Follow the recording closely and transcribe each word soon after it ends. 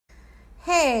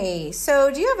Hey,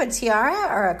 so do you have a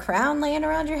tiara or a crown laying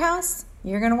around your house?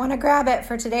 You're going to want to grab it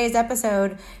for today's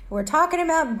episode. We're talking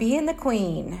about being the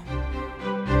queen.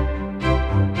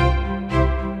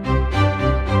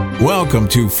 Welcome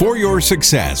to For Your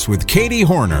Success with Katie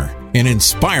Horner, an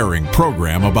inspiring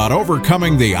program about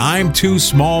overcoming the I'm too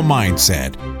small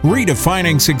mindset,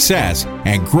 redefining success,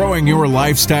 and growing your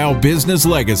lifestyle business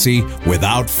legacy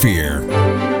without fear.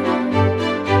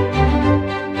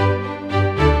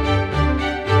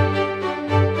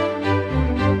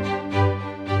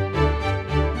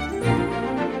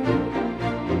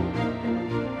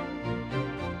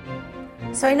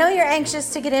 So I know you're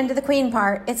anxious to get into the queen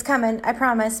part. It's coming, I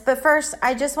promise. But first,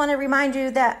 I just want to remind you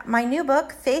that my new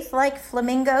book, Faith Like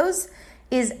Flamingos,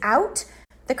 is out.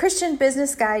 The Christian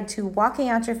Business Guide to Walking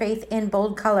Out Your Faith in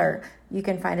Bold Color. You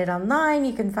can find it online.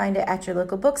 You can find it at your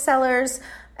local booksellers.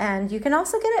 And you can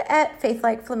also get it at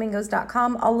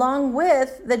faithlikeflamingos.com along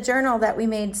with the journal that we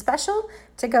made special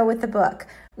to go with the book.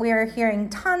 We are hearing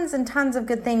tons and tons of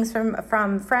good things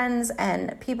from friends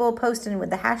and people posting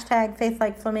with the hashtag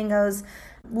faithlikeflamingos.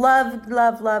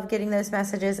 Love getting those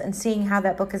messages and seeing how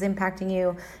that book is impacting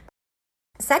you.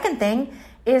 Second thing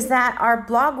is that our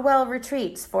Blogwell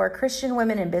retreats for Christian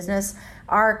women in business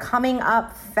are coming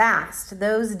up fast.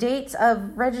 Those dates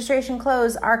of registration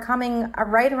close are coming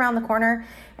right around the corner.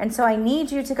 And so I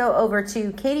need you to go over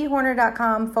to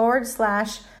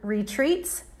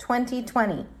katiehorner.com/retreats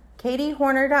 2020.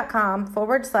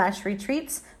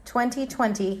 katiehorner.com/retreats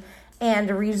 2020 and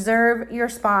reserve your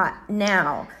spot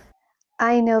now.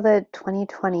 I know that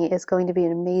 2020 is going to be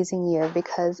an amazing year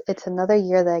because it's another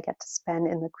year that I get to spend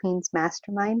in the Queen's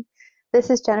Mastermind.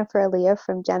 This is Jennifer Aaliyah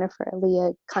from Jennifer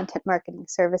Aaliyah Content Marketing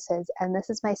Services, and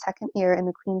this is my second year in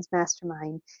the Queen's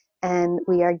Mastermind, and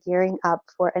we are gearing up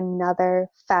for another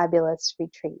fabulous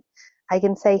retreat. I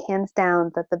can say hands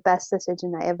down that the best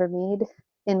decision I ever made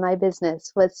in my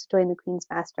business was to join the Queen's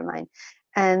Mastermind,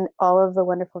 and all of the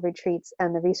wonderful retreats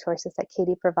and the resources that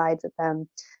Katie provides at them.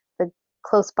 The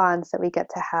close bonds that we get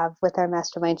to have with our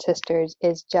mastermind sisters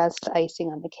is just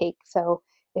icing on the cake. So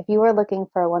if you are looking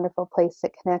for a wonderful place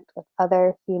to connect with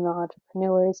other female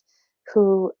entrepreneurs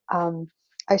who are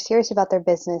serious about their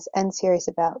business and serious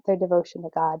about their devotion to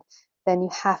God, then you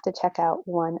have to check out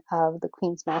one of the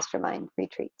Queen's Mastermind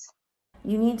retreats.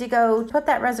 You need to go put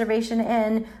that reservation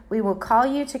in. We will call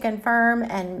you to confirm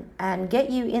and get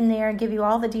you in there and give you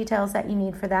all the details that you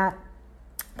need for that.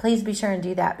 Please be sure and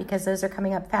do that because those are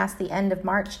coming up fast the end of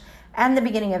March and the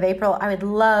beginning of April. I would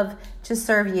love to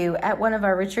serve you at one of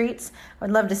our retreats. I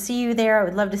would love to see you there. I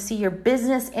would love to see your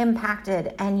business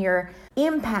impacted and your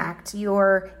impact,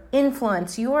 your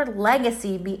influence, your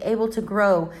legacy be able to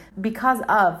grow because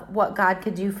of what God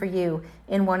could do for you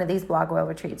in one of these Blogwell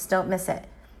retreats. Don't miss it.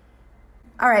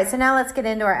 All right, so now let's get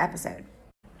into our episode.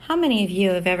 How many of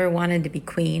you have ever wanted to be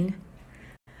queen?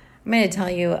 I'm going to tell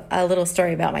you a little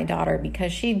story about my daughter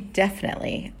because she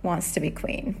definitely wants to be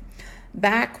queen.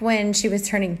 Back when she was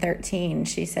turning 13,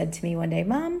 she said to me one day,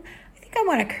 "Mom, I think I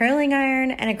want a curling iron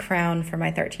and a crown for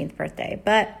my 13th birthday.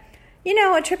 But,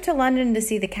 a trip to London to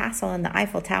see the castle and the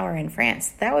Eiffel Tower in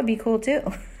France, that would be cool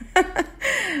too."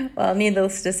 Well,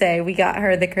 needless to say, we got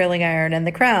her the curling iron and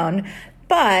the crown.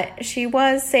 But she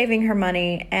was saving her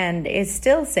money and is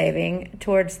still saving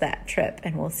towards that trip.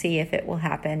 And we'll see if it will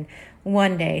happen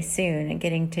one day soon and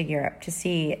getting to Europe to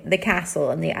see the castle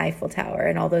and the Eiffel Tower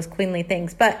and all those queenly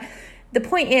things. But the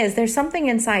point is, there's something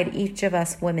inside each of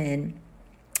us women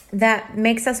that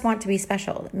makes us want to be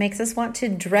special, that makes us want to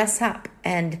dress up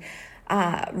and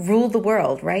rule the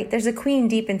world, right? There's a queen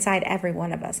deep inside every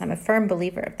one of us. I'm a firm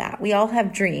believer of that. We all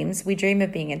have dreams. We dream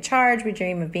of being in charge. We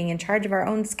dream of being in charge of our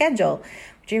own schedule.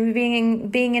 We dream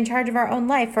of being in charge of our own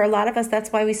life. For a lot of us,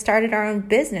 that's why we started our own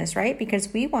business, right?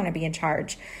 Because we want to be in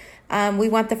charge. We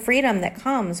want the freedom that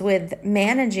comes with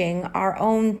managing our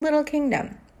own little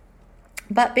kingdom.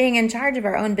 But being in charge of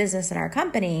our own business and our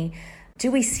company, do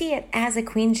we see it as a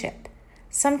queenship?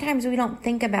 Sometimes we don't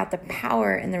think about the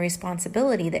power and the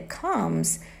responsibility that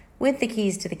comes with the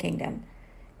keys to the kingdom.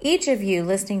 Each of you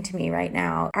listening to me right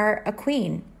now are a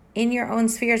queen in your own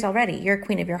spheres already. You're a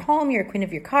queen of your home, you're a queen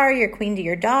of your car, you're a queen to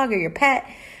your dog or your pet.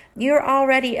 You're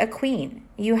already a queen.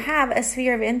 You have a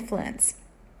sphere of influence.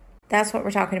 That's what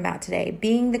we're talking about today,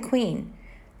 being the queen.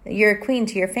 You're a queen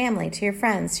to your family, to your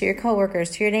friends, to your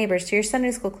coworkers, to your neighbors, to your Sunday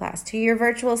school class, to your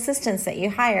virtual assistants that you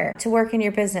hire to work in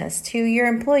your business, to your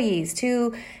employees,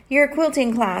 to your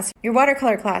quilting class, your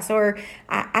watercolor class, or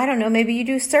I don't know, maybe you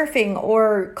do surfing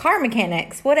or car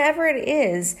mechanics, whatever it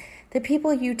is, the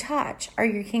people you touch are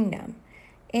your kingdom.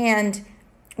 And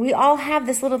we all have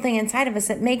this little thing inside of us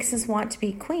that makes us want to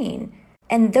be queen.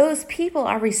 And those people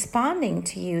are responding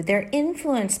to you. They're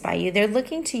influenced by you. They're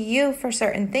looking to you for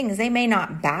certain things. They may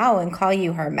not bow and call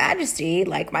you Her Majesty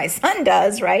like my son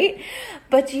does, right?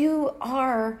 But you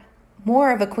are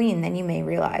more of a queen than you may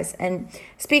realize. And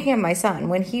speaking of my son,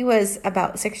 when he was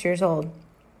about 6 years old,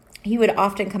 he would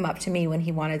often come up to me when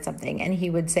he wanted something, and he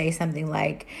would say something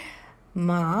like,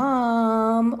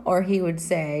 Mom, or he would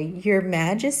say, Your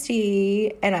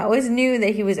Majesty. And I always knew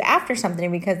that he was after something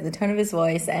because of the tone of his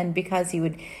voice and because he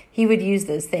would use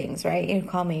those things, right? He'd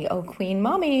call me, oh, Queen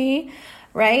Mommy,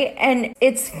 right? And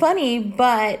it's funny,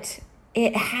 but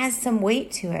it has some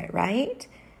weight to it, right?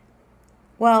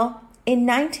 Well, in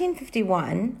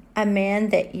 1951, a man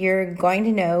that you're going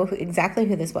to know exactly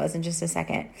who this was in just a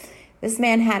second, this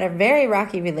man had a very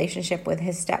rocky relationship with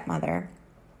his stepmother.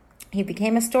 He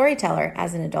became a storyteller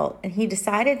as an adult, and he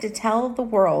decided to tell the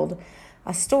world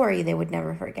a story they would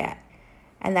never forget.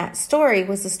 And that story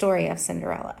was the story of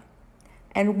Cinderella.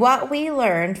 And what we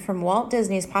learned from Walt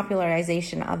Disney's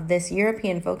popularization of this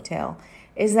European folktale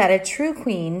is that a true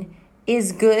queen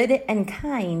is good and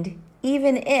kind,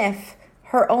 even if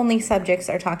her only subjects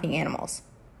are talking animals.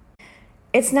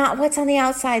 It's not what's on the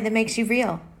outside that makes you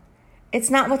real. It's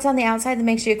not what's on the outside that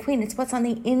makes you a queen. It's what's on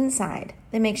the inside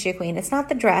that makes you a queen. It's not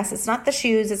the dress. It's not the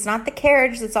shoes. It's not the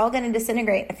carriage that's all going to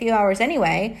disintegrate in a few hours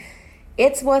anyway.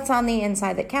 It's what's on the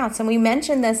inside that counts. And we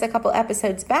mentioned this a couple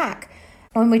episodes back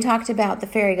when we talked about the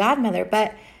fairy godmother.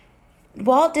 But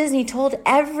Walt Disney told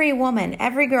every woman,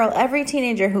 every girl, every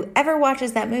teenager who ever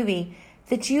watches that movie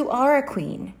that you are a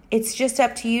queen. It's just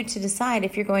up to you to decide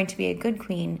if you're going to be a good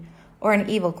queen or an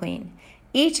evil queen.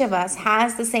 Each of us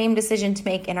has the same decision to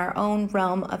make in our own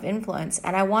realm of influence.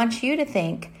 And I want you to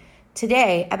think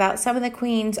today about some of the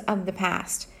queens of the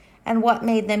past and what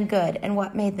made them good and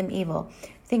what made them evil.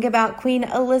 Think about Queen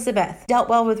Elizabeth. Dealt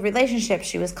well with relationships.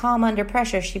 She was calm under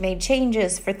pressure. She made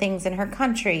changes for things in her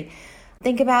country.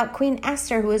 Think about Queen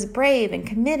Esther, who was brave and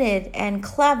committed and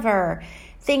clever.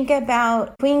 Think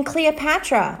about Queen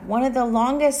Cleopatra, one of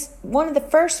the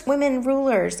first women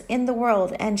rulers in the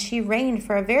world, and she reigned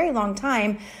for a very long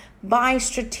time by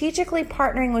strategically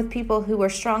partnering with people who were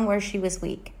strong where she was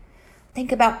weak.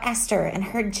 Think about Esther and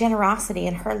her generosity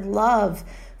and her love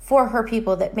for her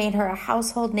people that made her a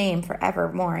household name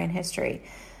forevermore in history.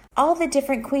 All the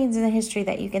different queens in the history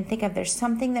that you can think of, there's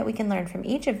something that we can learn from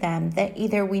each of them that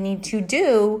either we need to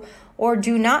do or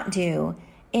do not do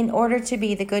in order to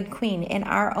be the good queen in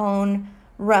our own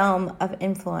realm of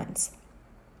influence.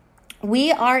 We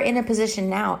are in a position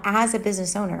now as a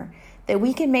business owner that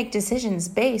we can make decisions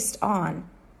based on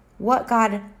what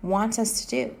God wants us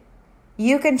to do.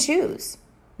 You can choose.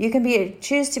 You can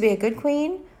choose to be a good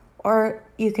queen, or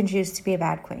you can choose to be a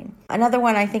bad queen. Another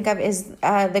one I think of is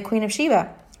the Queen of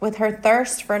Sheba with her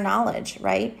thirst for knowledge,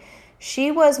 right?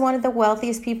 She was one of the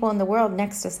wealthiest people in the world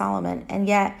next to Solomon, and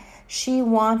yet she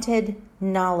wanted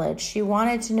knowledge. She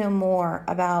wanted to know more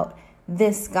about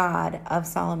this God of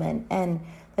Solomon and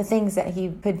the things that he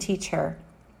could teach her.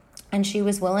 And she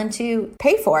was willing to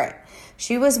pay for it.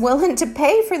 She was willing to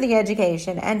pay for the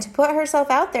education and to put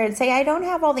herself out there and say, I don't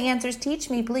have all the answers.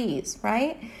 Teach me, please,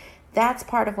 right? That's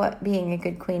part of what being a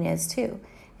good queen is too,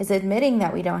 is admitting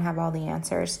that we don't have all the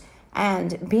answers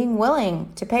and being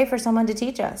willing to pay for someone to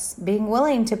teach us, being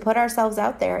willing to put ourselves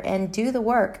out there and do the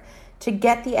work to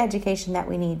get the education that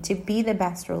we need to be the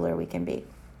best ruler we can be.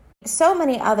 So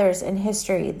many others in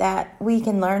history that we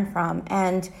can learn from.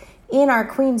 And in our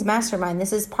Queen's Mastermind,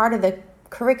 this is part of the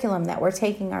curriculum that we're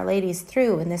taking our ladies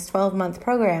through in this 12-month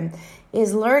program,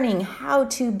 is learning how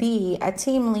to be a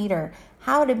team leader,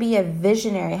 how to be a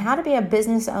visionary, how to be a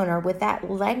business owner with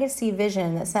that legacy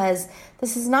vision that says,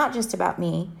 this is not just about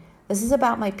me, this is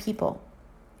about my people.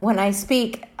 When I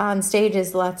speak on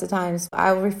stages, lots of times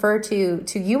I'll refer to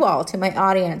you all, to my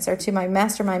audience, or to my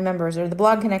mastermind members or the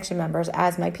Blog Connection members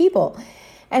as my people.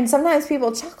 And sometimes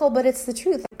people chuckle, but it's the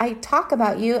truth. I talk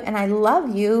about you and I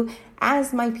love you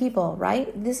as my people,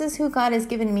 right? This is who God has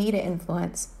given me to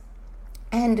influence.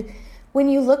 And when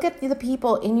you look at the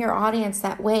people in your audience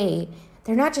that way,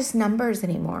 they're not just numbers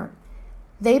anymore.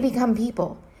 They become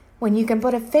people. When you can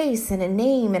put a face and a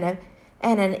name and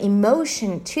an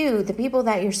emotion to the people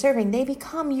that you're serving, they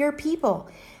become your people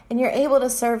and you're able to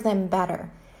serve them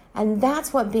better. And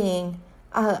that's what being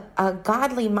a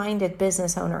godly-minded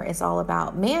business owner is all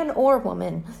about. Man or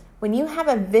woman, when you have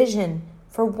a vision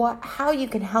for how you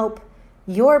can help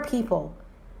your people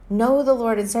know the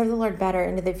Lord and serve the Lord better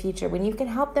into the future, when you can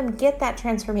help them get that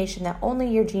transformation that only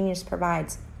your genius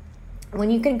provides, when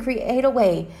you can create a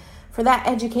way for that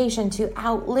education to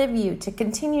outlive you, to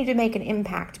continue to make an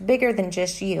impact bigger than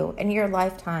just you in your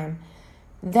lifetime,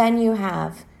 then you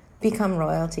have become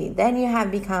royalty. Then you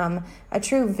have become a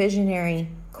true visionary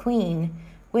queen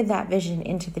with that vision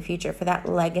into the future for that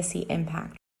legacy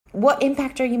impact. What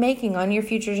impact are you making on your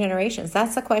future generations?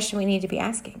 That's the question we need to be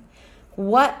asking.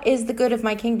 What is the good of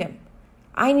my kingdom?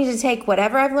 I need to take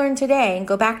whatever I've learned today and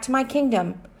go back to my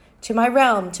kingdom, to my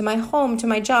realm, to my home, to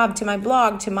my job, to my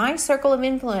blog, to my circle of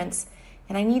influence,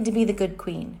 and I need to be the good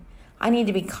queen. I need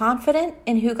to be confident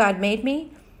in who God made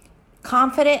me,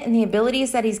 confident in the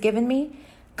abilities that He's given me,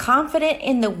 confident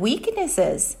in the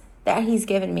weaknesses that He's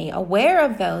given me, aware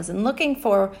of those and looking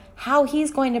for how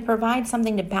He's going to provide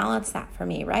something to balance that for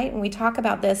me, right? And we talk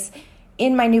about this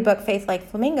in my new book, Faith Like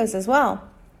Flamingos, as well,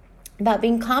 about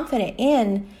being confident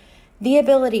in the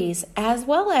abilities as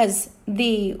well as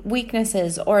the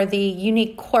weaknesses or the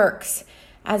unique quirks,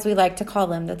 as we like to call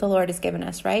them, that the Lord has given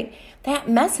us, right? That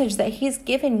message that He's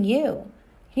given you.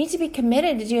 You need to be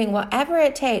committed to doing whatever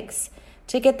it takes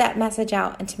to get that message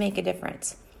out and to make a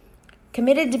difference.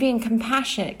 Committed to being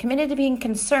compassionate, committed to being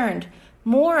concerned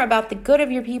more about the good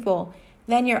of your people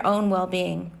than your own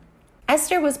well-being.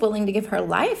 Esther was willing to give her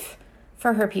life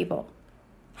for her people.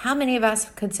 How many of us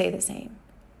could say the same?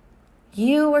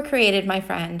 You were created, my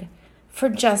friend, for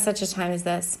just such a time as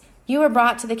this. You were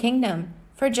brought to the kingdom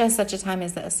for just such a time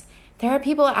as this. There are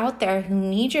people out there who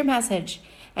need your message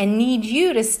and need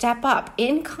you to step up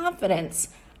in confidence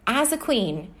as a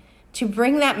queen to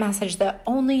bring that message that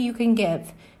only you can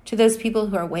give to those people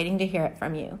who are waiting to hear it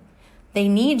from you. They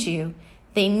need you.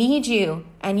 They need you.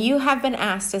 And you have been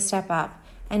asked to step up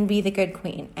and be the good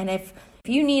queen. And if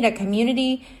you need a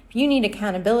community, if you need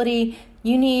accountability,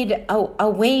 you need a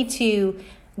way to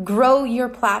grow your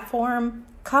platform,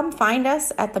 come find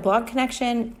us at the Blog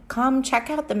Connection. Come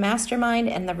check out the mastermind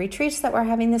and the retreats that we're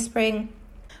having this spring.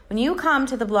 When you come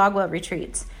to the Blogwell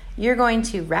retreats, you're going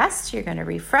to rest, you're going to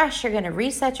refresh, you're going to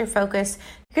reset your focus.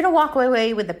 You're going to walk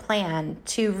away with a plan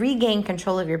to regain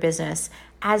control of your business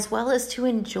as well as to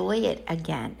enjoy it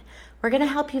again. We're going to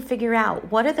help you figure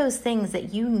out what are those things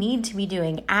that you need to be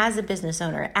doing as a business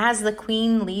owner, as the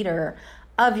queen leader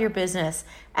of your business.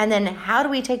 And then how do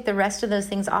we take the rest of those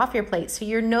things off your plate so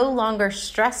you're no longer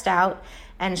stressed out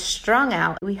and strung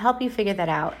out? We help you figure that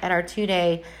out at our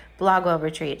 2-day Blogwell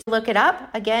retreat. Look it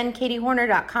up. Again,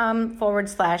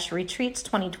 katiehorner.com/retreats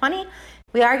 2020.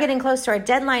 We are getting close to our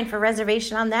deadline for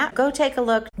reservation on that. Go take a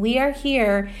look. We are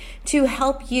here to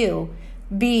help you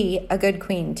be a good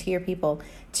queen to your people,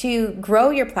 to grow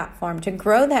your platform, to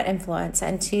grow that influence,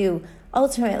 and to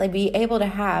ultimately be able to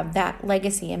have that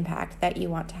legacy impact that you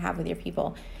want to have with your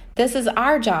people. This is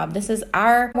our job. This is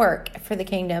our work for the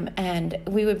kingdom, and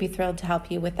we would be thrilled to help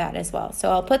you with that as well.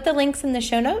 So I'll put the links in the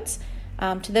show notes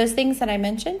to those things that I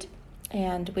mentioned,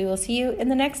 and we will see you in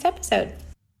the next episode.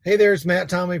 Hey there, it's Matt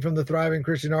Tomley from the Thriving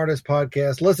Christian Artist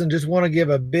Podcast. Listen, just want to give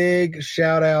a big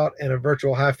shout out and a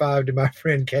virtual high five to my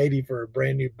friend Katie for a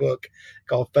brand new book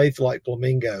called Faith Like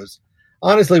Flamingos.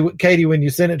 Honestly, Katie, when you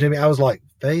sent it to me, I was like,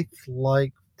 Faith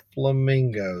Like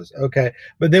Flamingos. Okay.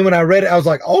 But then when I read it, I was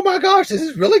like, oh my gosh, this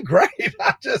is really great.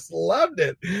 I just loved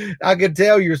it. I could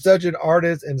tell you're such an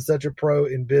artist and such a pro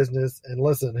in business. And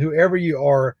listen, whoever you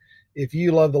are, if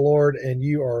you love the Lord and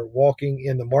you are walking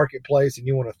in the marketplace and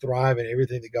you want to thrive in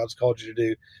everything that God's called you to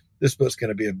do, this book's going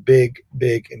to be a big,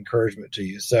 big encouragement to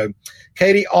you. So,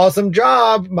 Katie, awesome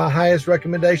job. My highest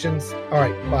recommendations. All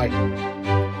right, bye.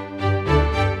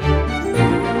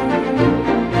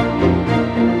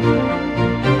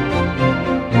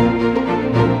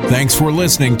 Thanks for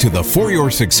listening to the For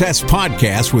Your Success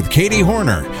podcast with Katie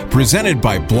Horner, presented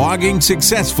by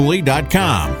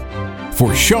bloggingsuccessfully.com.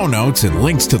 For show notes and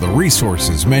links to the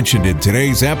resources mentioned in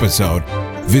today's episode,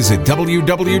 visit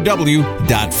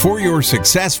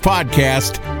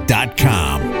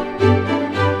www.foryoursuccesspodcast.com.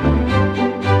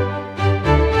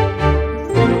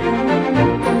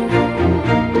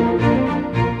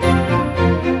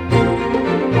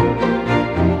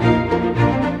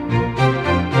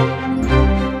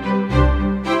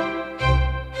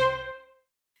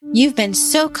 You've been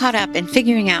so caught up in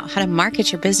figuring out how to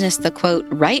market your business the quote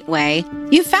right way,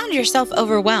 you've found yourself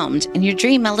overwhelmed and your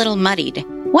dream a little muddied.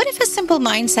 What if a simple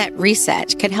mindset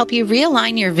reset could help you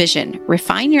realign your vision,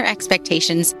 refine your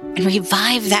expectations, and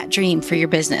revive that dream for your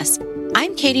business?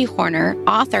 I'm Katie Horner,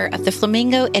 author of The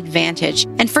Flamingo Advantage,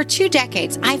 and for 2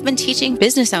 decades, I've been teaching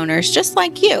business owners just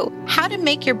like you how to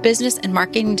make your business and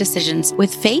marketing decisions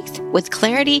with faith, with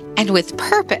clarity, and with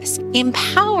purpose,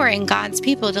 empowering God's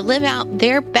people to live out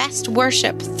their best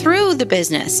worship through the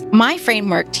business. My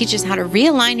framework teaches how to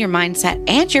realign your mindset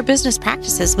and your business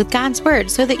practices with God's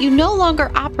Word so that you no longer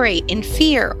operate in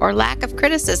fear or lack of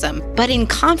criticism, but in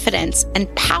confidence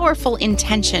and powerful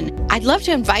intention. I'd love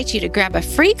to invite you to grab a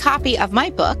free copy of my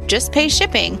book, just pay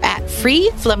shipping at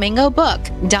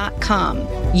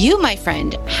freeflamingobook.com. You, my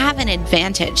friend, have an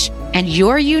advantage, and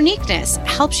your uniqueness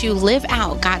helps you live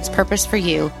out God's purpose for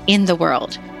you in the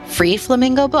world.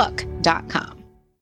 freeflamingobook.com.